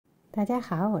大家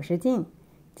好，我是jin。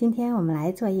今天我们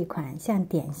来做一款像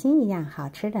点心一样好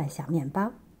吃的小面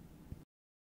包。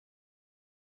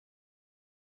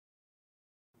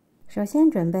首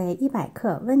先准备100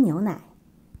克温牛奶，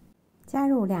加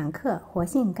入2克活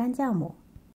性干酵母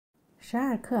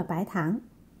，12克白糖，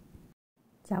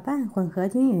搅拌混合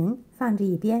均匀，放置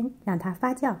一边，让它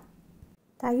发酵，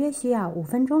大约需要5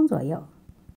分钟左右。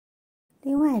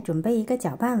另外准备一个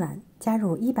搅拌碗，加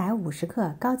入150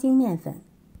克高筋面粉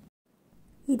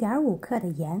，1.5克的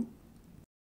盐，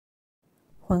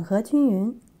混合均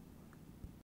匀。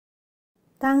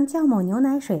当酵母牛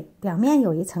奶水表面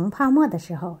有一层泡沫的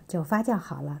时候，就发酵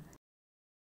好了。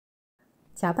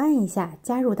搅拌一下，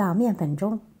加入到面粉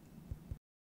中，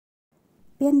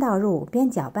边倒入边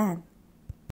搅拌，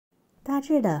大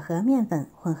致的和面粉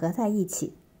混合在一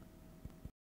起。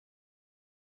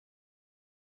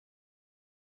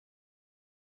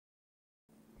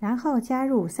然后加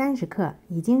入30克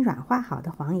已经软化好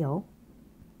的黄油，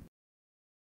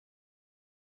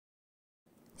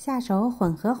下手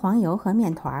混合黄油和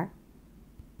面团。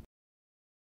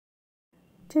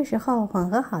这时候混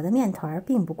合好的面团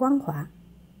并不光滑，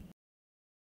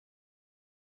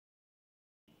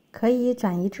可以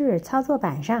转移至操作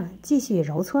板上继续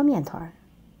揉搓面团，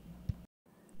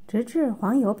直至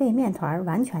黄油被面团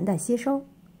完全的吸收。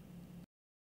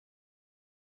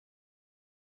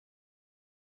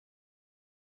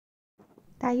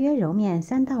大约揉面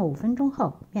3到5分钟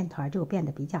后，面团就变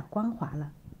得比较光滑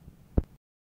了。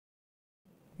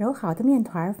揉好的面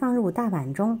团放入大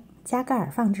碗中，加盖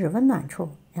放置温暖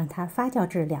处，让它发酵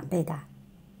至2倍大，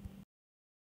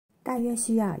大约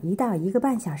需要1到1个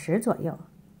半小时左右。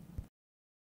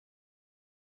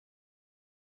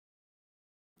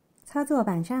操作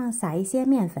板上撒一些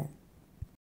面粉，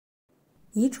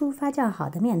移出发酵好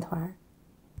的面团，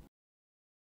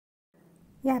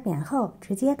压扁后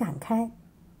直接擀开，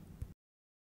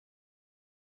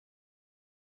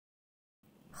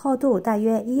厚度大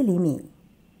约1厘米。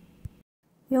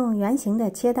用圆形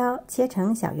的切刀切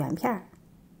成小圆片，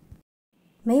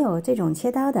没有这种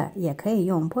切刀的也可以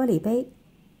用玻璃杯。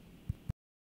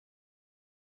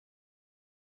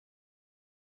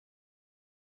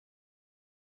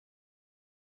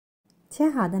切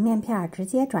好的面片直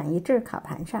接转移至烤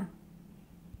盘上，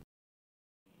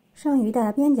剩余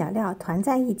的边角料团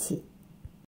在一起，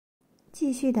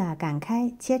继续的擀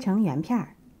开切成圆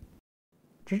片，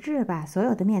直至把所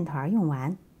有的面团用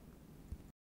完。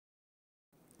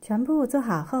全部做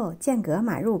好后，间隔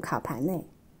码入烤盘内，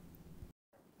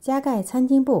加盖餐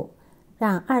巾布，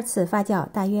让2次发酵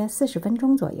大约40分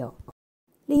钟左右。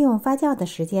利用发酵的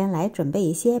时间来准备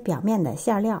一些表面的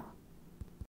馅料。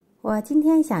我今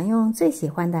天想用最喜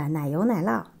欢的奶油奶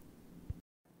酪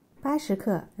，80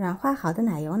克软化好的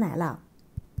奶油奶酪，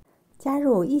加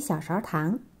入1小勺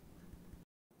糖，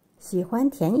喜欢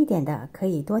甜一点的可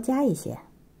以多加一些，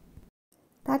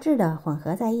大致的混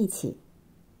合在一起。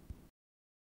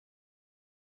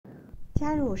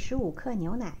加入15克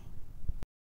牛奶，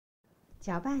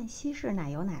搅拌稀释奶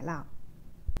油奶酪，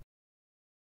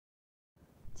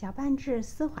搅拌至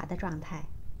丝滑的状态。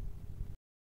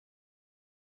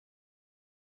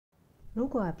如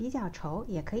果比较稠，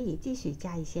也可以继续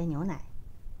加一些牛奶。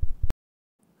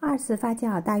2次发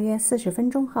酵大约40分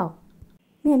钟后，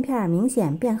面片明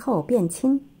显变厚变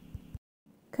轻，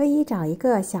可以找一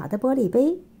个小的玻璃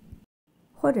杯，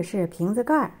或者是瓶子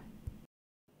盖，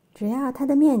只要它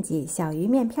的面积小于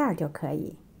面片就可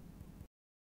以。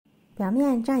表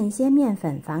面蘸一些面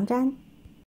粉防粘，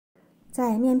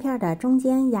在面片的中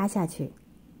间压下去，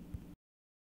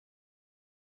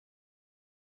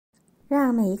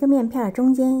让每一个面片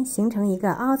中间形成一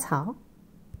个凹槽，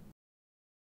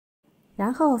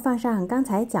然后放上刚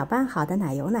才搅拌好的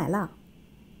奶油奶酪。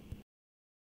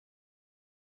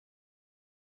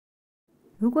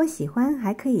如果喜欢，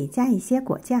还可以加一些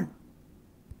果酱。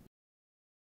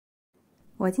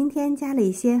我今天加了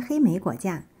一些黑莓果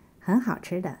酱，很好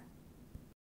吃的。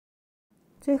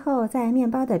最后在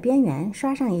面包的边缘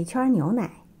刷上一圈牛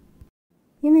奶，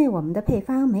因为我们的配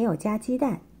方没有加鸡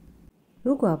蛋，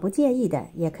如果不介意的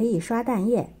也可以刷蛋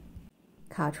液，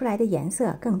烤出来的颜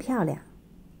色更漂亮。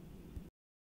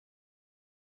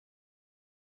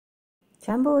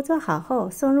全部做好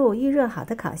后，送入预热好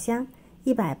的烤箱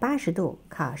，180度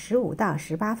烤15到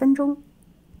18分钟。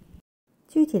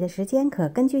具体的时间可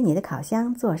根据你的烤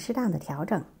箱做适当的调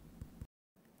整。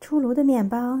出炉的面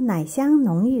包奶香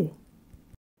浓郁，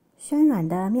暄软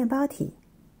的面包体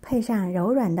配上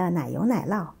柔软的奶油奶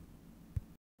酪，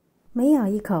每咬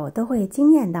一口都会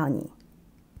惊艳到你，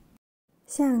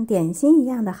像点心一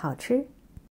样的好吃，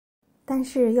但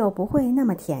是又不会那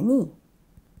么甜腻。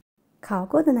烤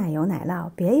过的奶油奶酪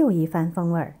别有一番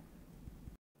风味儿。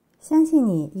相信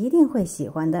你一定会喜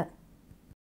欢的。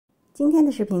今天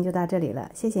的视频就到这里了，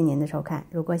谢谢您的收看。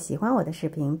如果喜欢我的视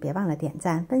频，别忘了点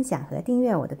赞、分享和订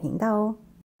阅我的频道哦。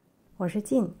我是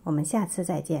jin，我们下次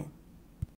再见。